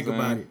it. So you know think what I'm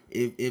about saying?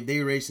 it. If they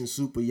racing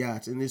super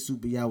yachts and this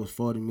super yacht was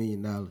 $40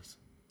 million.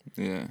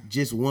 Yeah.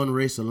 Just one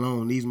race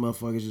alone, these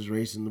motherfuckers is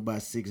racing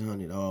about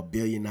 $600 or $1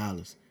 billion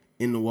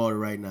in the water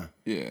right now.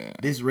 Yeah.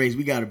 This race,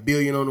 we got $1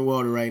 billion on the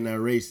water right now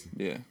racing.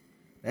 Yeah.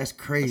 That's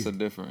crazy. That's a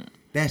different.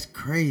 That's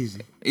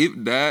crazy.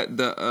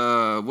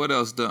 What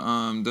else?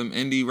 Them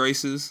Indy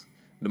races,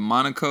 the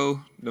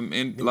Monaco, the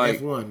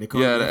F1. They call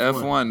the it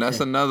F1.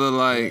 That's another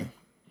like. Yeah.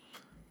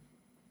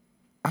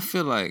 I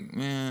feel like,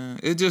 man,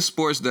 it's just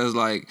sports that's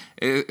like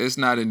it's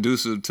not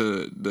inducive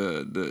to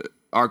the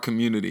our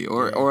community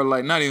or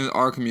like not even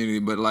our community,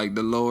 but like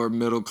the lower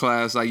middle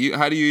class. Like,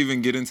 how do you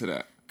even get into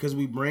that? Cause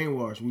we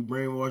brainwashed. We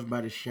brainwashed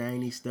by the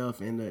shiny stuff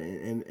and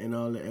the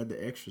all the other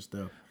extra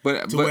stuff.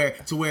 But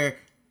where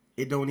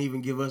it don't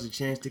even give us a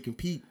chance to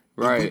compete.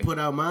 Right. If we put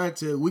our mind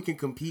to it, we can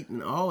compete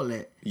in all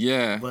that.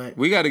 Yeah. But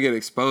we got to get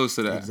exposed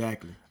to that.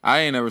 Exactly. I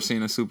ain't never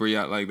seen a super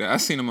yacht like that. I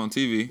seen them on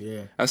TV.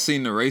 Yeah. I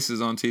seen the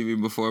races on TV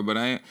before, but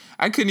I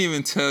couldn't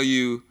even tell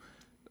you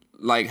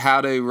like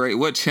how they race,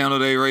 what channel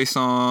they race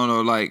on,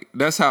 or like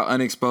that's how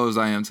unexposed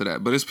I am to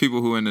that. But it's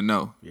people who in the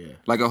know. Yeah.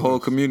 Like a whole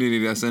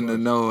community that's in the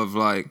know of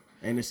like.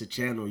 And it's a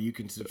channel you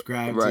can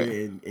subscribe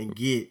to and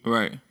get.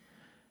 Right.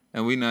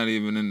 And we not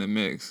even in the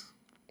mix.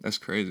 That's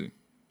crazy.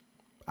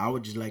 I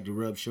would just like to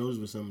rub shoulders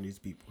with some of these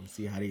people and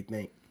see how they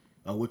think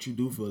or what you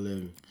do for a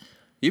living.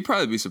 You'd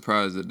probably be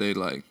surprised that they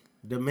like.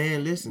 The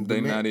man, listen. They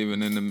not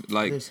even in the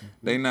like. Listen.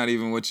 They not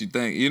even what you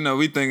think. You know,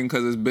 we thinking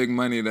because it's big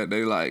money that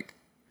they like.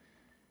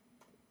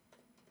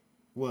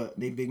 What?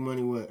 They big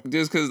money what?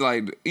 Just because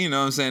like, you know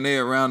what I'm saying, they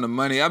around the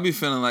money. I be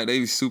feeling like they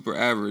be super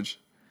average.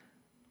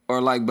 Or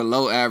like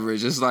below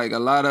average. It's like a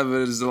lot of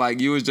it is like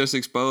you was just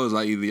exposed.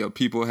 Like either your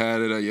people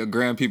had it or your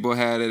grandpeople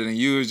had it, and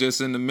you was just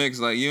in the mix.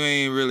 Like you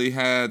ain't really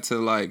had to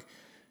like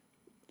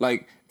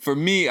for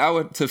me,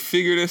 to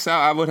figure this out,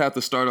 I would have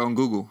to start on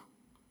Google.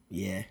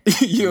 Yeah.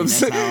 You know what I'm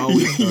saying? How I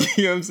always start.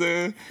 You know what I'm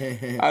saying?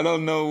 I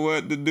don't know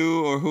what to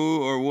do or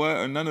who or what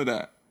or none of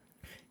that.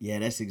 Yeah,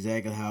 that's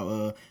exactly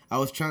how I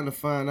was trying to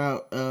find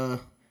out I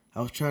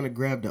was trying to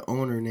grab the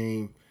owner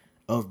name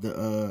of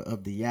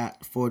the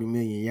yacht, 40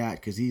 million yacht,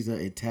 because he's an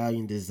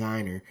Italian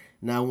designer.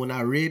 Now, when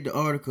I read the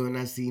article and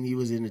I seen he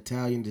was an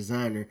Italian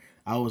designer,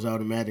 I was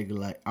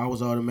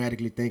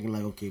automatically thinking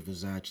like, okay,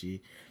 Versace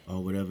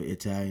or whatever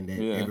Italian that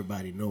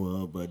everybody know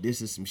of. But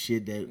this is some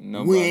shit that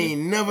we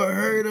ain't never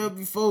heard of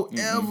before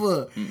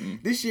ever.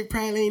 This shit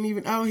probably ain't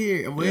even out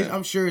here. Well,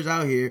 I'm sure it's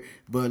out here,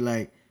 but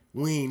like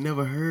we ain't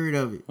never heard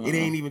of it. It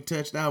ain't even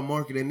touched our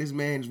market, and this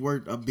man's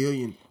worth $1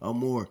 billion or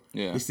more.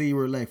 Yeah, they say he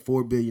worth like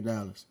 $4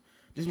 billion.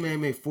 This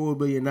man made $4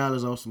 billion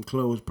off some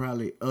clothes,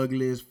 probably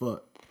ugly as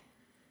fuck.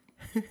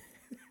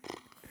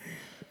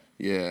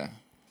 Yeah.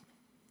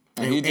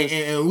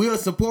 And we'll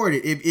support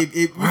it. If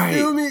you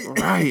feel me?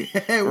 Right.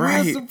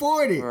 We'll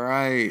support it.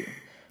 Right.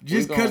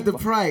 Just because the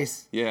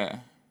price.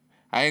 Yeah.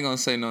 I ain't gonna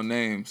say no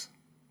names.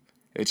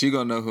 But you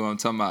gonna know who I'm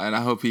talking about, and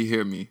I hope he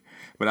hear me.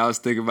 But I was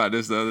thinking about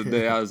this the other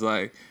day. I was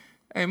like,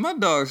 hey, my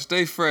dog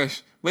stay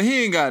fresh, but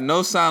he ain't got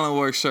no silent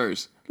work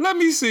shirts. Let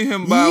me see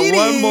him buy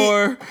one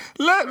more.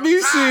 Let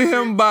me see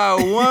him buy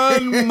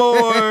one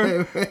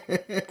more.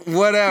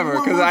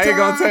 Whatever, because I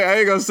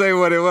ain't gonna say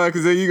what it was,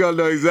 because then you gonna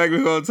know exactly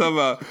who I'm talking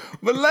about.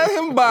 But let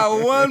him buy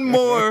one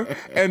more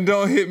and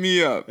don't hit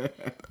me up.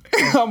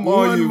 I'm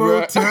on you, bro. One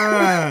more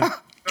time.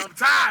 I'm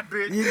tired,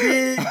 bitch. You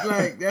dig?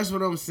 Like, that's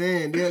what I'm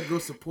saying. They'll go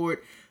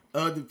support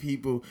other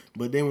people,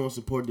 but they won't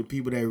support the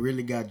people that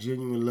really got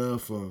genuine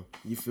love for them.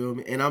 You feel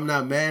me? And I'm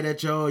not mad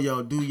at y'all.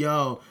 Y'all do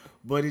y'all.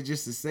 But it's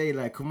just to say,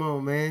 like, come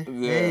on,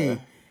 man. Yeah.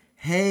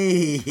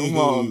 Hey, Come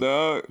on,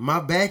 dog. My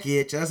back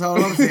itch. That's all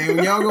I'm saying.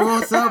 When y'all go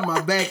on something, my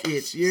back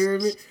itch. You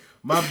heard me?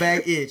 My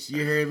back itch.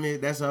 You heard me?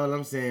 That's all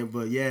I'm saying.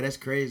 But yeah, that's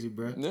crazy,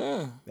 bro.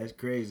 Yeah. That's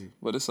crazy.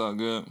 But it's all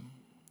good.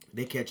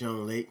 They catch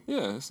on late.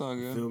 Yeah, it's all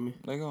good. Feel me?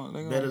 They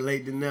gonna Better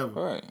late than never.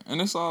 All right. And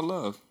it's all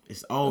love.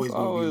 It's always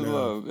gonna be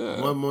love.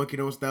 Yeah. One monkey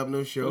don't stop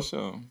no show. For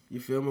sure. You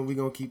feel me? We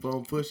gonna keep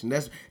on pushing.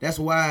 That's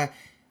why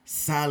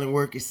silent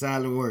work is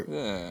silent work.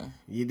 Yeah.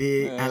 You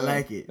did. Yeah. I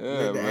like it. Yeah,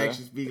 Let the man.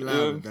 action speak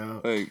louder, Yeah.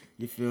 dog. Like,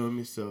 You feel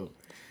me? So,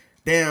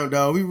 damn,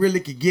 dog. We really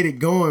could get it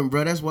going,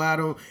 bro. That's why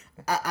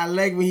I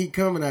like when he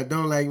coming. I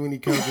don't like when he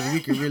comes because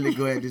we can really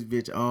go at this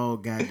bitch all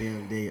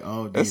goddamn day,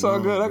 all day. it's all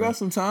long, good. bro. I got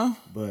some time.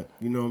 But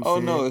you know what I'm Oh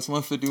saying? no, it's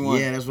 1:51.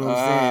 Yeah, that's what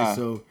I'm saying.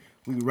 So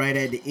we right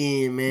at the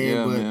end, man.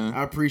 Yeah, but man.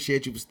 I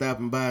appreciate you for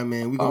stopping by,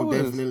 man. We gonna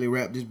Always. definitely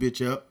wrap this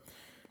bitch up.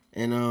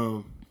 And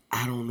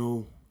I don't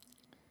know.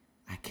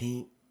 I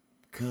can't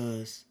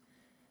cause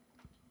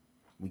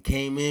we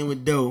came in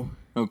with dough.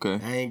 Okay.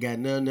 I ain't got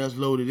nothing else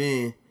loaded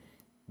in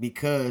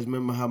because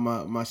remember how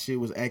my shit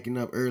was acting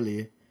up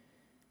earlier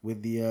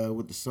with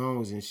the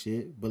songs and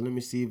shit. But let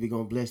me see if he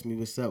gonna bless me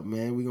with something,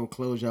 man. We gonna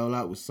close y'all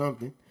out with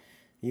something.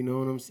 You know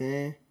what I'm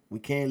saying? We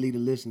can't leave the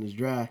listeners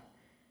dry.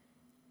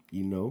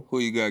 You know Who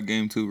you got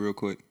game 2 real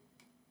quick?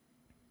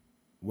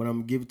 what I'm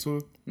gonna give it to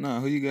him? Nah,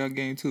 who you got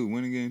game 2?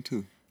 Winning game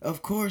 2.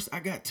 Of course,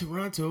 I got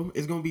Toronto.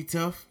 It's gonna be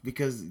tough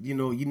because you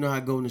know how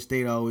Golden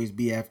State always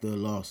be after a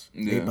loss.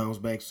 They Yeah. bounce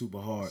back super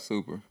hard.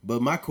 Super.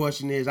 But my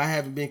question is, I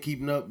haven't been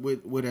keeping up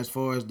with as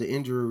far as the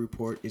injury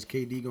report. Is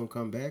KD gonna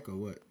come back or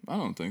what? I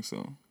don't think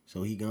so.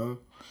 So he gone?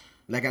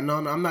 Like I'm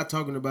not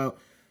talking about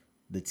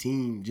the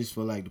team just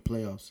for like the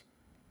playoffs.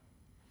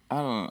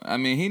 I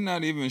mean, he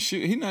not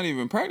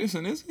even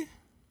practicing, is he?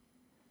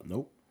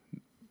 Nope.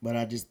 But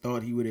I just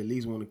thought he would at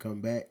least want to come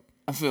back.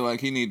 I feel like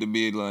he need to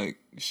be like,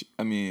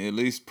 at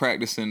least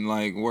practicing,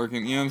 like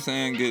working. You know what I'm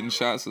saying? Getting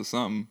shots or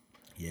something.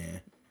 Yeah.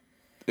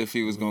 If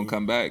he was gonna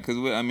come back, because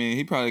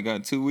he probably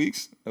got 2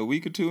 weeks, a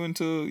week or two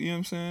until, you know what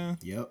I'm saying?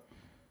 Yep.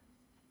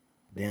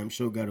 Damn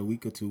sure got a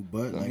week or two,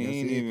 but So like he I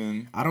ain't said,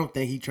 even. I don't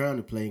think he trying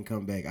to play and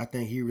come back. I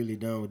think he really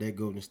done with that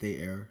Golden State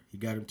era. He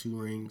got him 2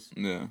 rings.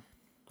 Yeah.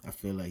 I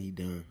feel like he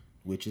done,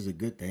 which is a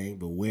good thing.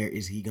 But where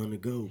is he gonna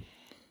go?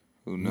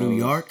 Who knows? New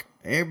York.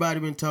 Everybody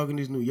been talking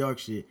this New York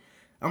shit.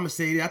 I'm gonna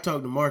say that I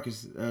talked to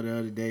Marcus the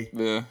other day.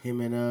 Yeah.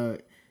 Him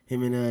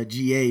and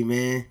GA,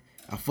 man.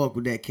 I fuck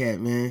with that cat,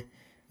 man.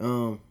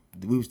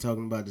 We was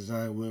talking about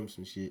Zion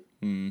Williamson shit,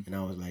 and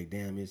I was like,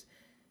 damn,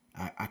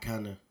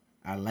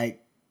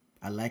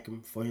 I like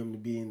him for him to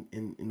be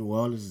in New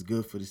Orleans. It's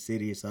good for the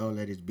city. It's all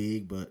that is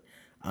big, but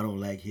I don't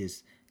like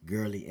his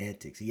girly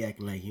antics. He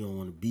acting like he don't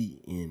want to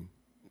be in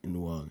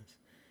New Orleans.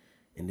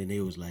 And then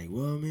they was like,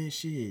 well, man,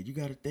 shit, you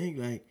got to think,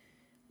 like,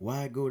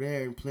 why go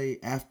there and play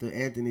after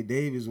Anthony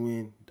Davis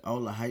when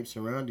all the hype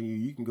surrounding you?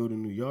 You can go to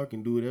New York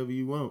and do whatever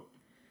you want.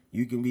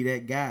 You can be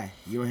that guy.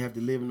 You don't have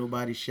to live in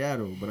nobody's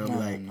shadow. But I'm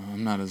like, No,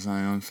 I'm not a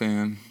Zion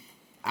fan.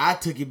 I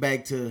took it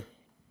back to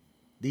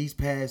these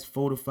past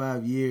 4 to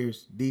 5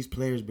 years. These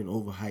players been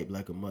overhyped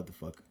like a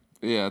motherfucker.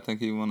 Yeah, I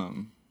think he one of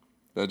them.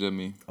 That's just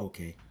me.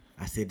 Okay.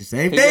 I said the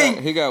same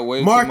thing. He got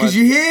way Marcus, too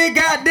you much. hear?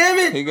 God damn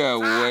it. He got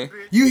way.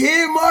 You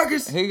hear,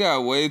 Marcus? He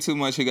got way too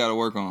much. He got to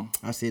work on.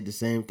 I said the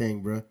same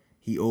thing, bro.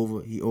 He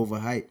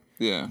overhyped.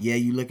 Yeah. Yeah,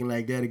 you looking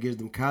like that against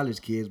them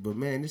college kids, but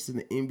man, this is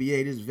the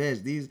NBA. This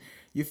vets. These,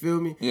 you feel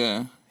me?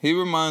 Yeah. He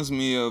reminds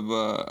me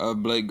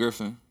of Blake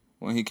Griffin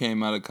when he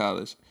came out of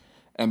college.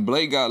 And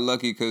Blake got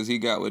lucky because he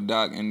got with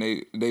Doc, and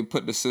they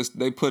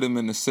put him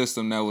in the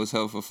system that was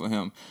helpful for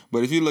him.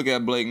 But if you look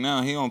at Blake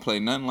now, he don't play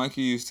nothing like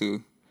he used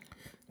to.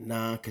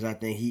 Nah, because I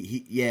think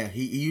he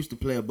used to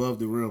play above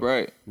the rim.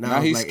 Right. Now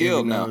it's he's like skilled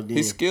every now. and then.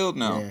 He's skilled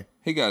now. Yeah.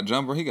 He got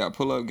jumper. He got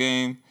pull-up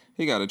game.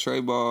 He got a tray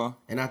ball.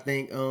 And I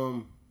think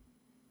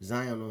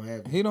Zion don't have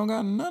it. He don't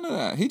got none of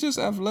that. He just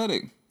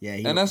athletic. Yeah,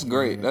 and that's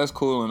great. That's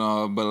cool and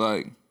all, but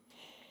like,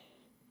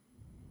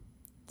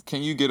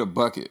 can you get a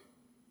bucket?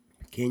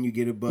 Can you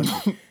get a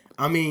bucket?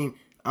 I mean,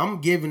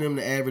 I'm giving him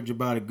the average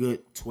about a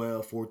good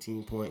 12,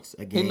 14 points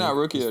a game. He's not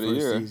rookie of the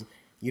year. Season.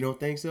 You don't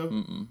think so?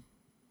 Mm-mm.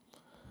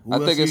 Who I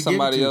else think you it's give it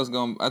somebody to? else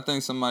gonna. I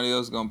think somebody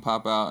else gonna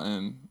pop out,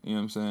 and you know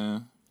what I'm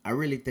saying. I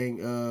really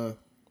think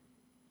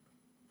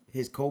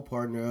his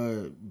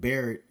co-partner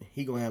Barrett,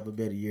 he gonna have a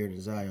better year than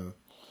Zion.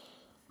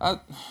 I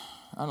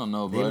don't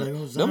know, They bro. like,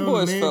 oh, Zion, Them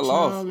boys man, fell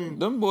off. child,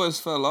 and- Them boys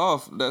fell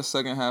off that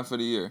second half of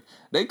the year.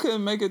 They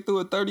couldn't make it through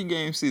a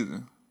 30-game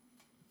season.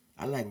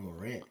 I like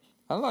Morant.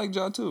 I like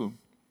Ja too.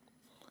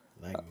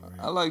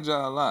 I like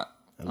Ja a lot.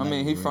 I I like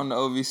mean, he Morant. from the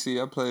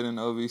OVC. I played in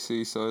the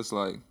OVC, so it's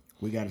like.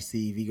 We got to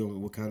see if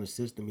what kind of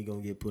system he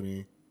gonna get put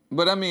in.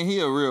 But I mean, he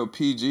a real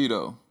PG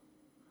though.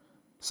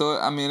 So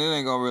I mean, it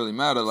ain't gonna really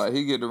matter. Like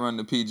he get to run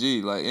the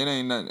PG. Like it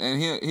ain't nothing,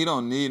 and he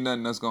don't need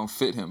nothing that's gonna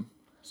fit him.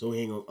 So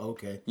he ain't gonna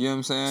okay. You know what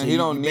I'm saying? So he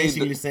don't you need.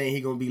 basically saying he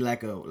gonna be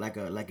like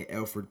an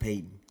Alfred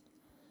Payton.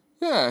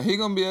 Yeah, he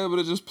gonna be able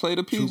to just play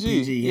the PG. True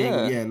PG.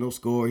 Yeah, Yeah, no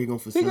score. He gonna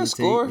facilitate. he can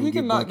score. and He get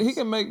can knock. He buckets.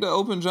 can make the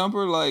open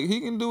jumper. Like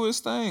he can do his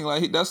thing.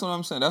 Like that's what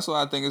I'm saying. That's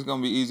why I think it's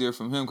gonna be easier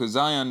from him because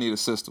Zion need a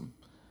system,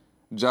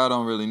 Ja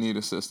don't really need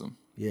a system.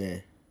 Yeah.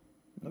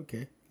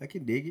 Okay. I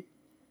can dig it.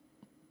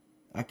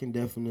 I can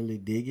definitely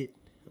dig it.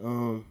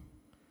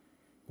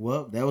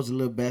 Well, that was a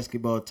little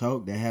basketball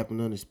talk that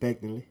happened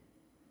unexpectedly.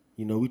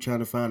 You know, we trying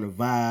to find a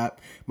vibe.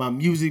 My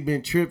music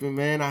been tripping,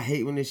 man. I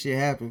hate when this shit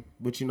happen.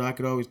 But, you know, I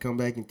could always come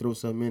back and throw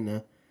something in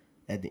there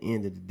at the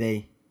end of the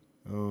day.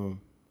 I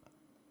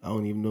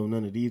don't even know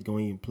none of these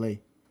going to even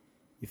play.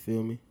 You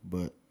feel me?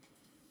 But,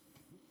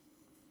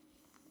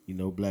 you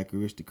know, Black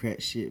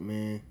Aristocrat shit,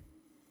 man.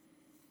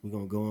 We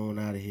going to go on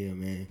out of here,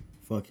 man.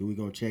 Fuck it. We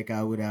going to check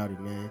out without it,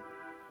 man.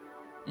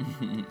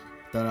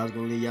 Thought I was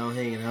going to leave y'all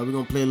hanging. How we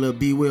going to play a little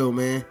Be Will,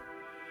 man?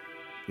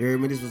 You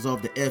heard me? This was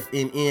off the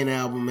FNN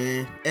album,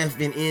 man.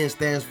 FNN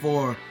stands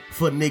for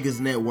Niggas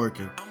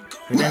Networking.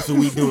 And that's what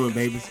we doing,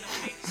 baby.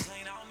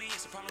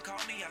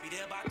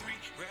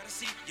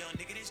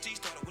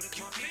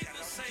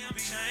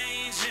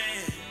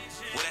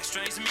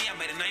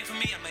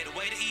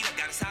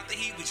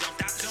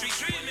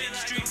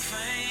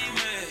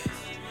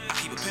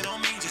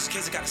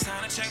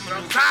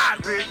 I'm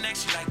tired, bitch.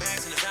 She like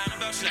bags in the diamond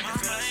belt. She like the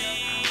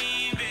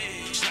flame,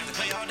 bitch. She like to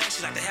play all day.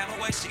 She like to have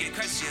her way. She get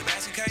crazy. She a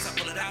basket case. I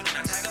pull it out and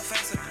I tag her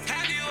face.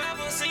 Have you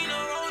ever seen a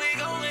rolling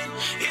going?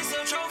 It's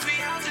a trophy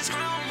house. It's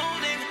crown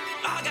molding.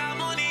 I got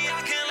money. I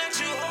can't let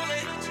you hold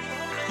it.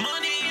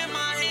 Money in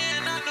my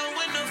hand. I know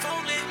when to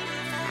fold it.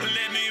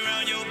 Let me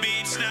round your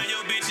bitch. Now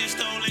your bitch is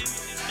stolen.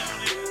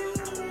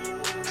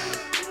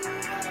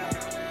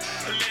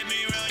 Let me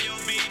round your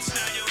bitch.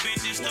 Now your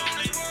bitch is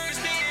stolen.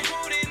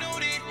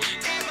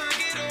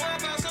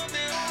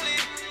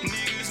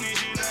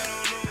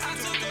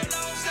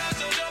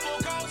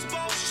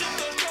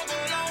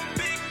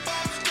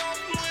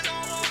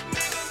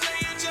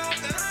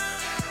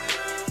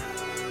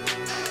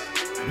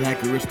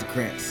 Black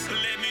Aristocrats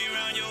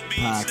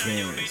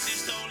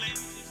podcast.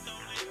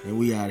 And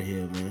we out of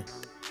here, man.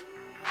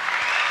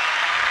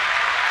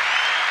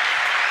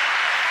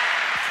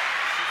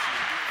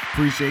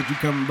 Appreciate you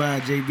coming by,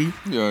 JB.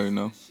 You already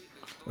know.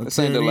 This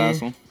ain't the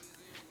last one.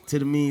 To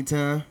the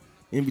meantime,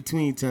 in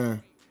between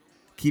time,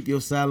 keep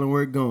your silent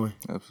work going.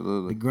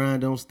 Absolutely. The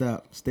grind don't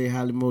stop. Stay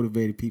highly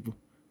motivated, people.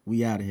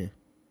 We out of here.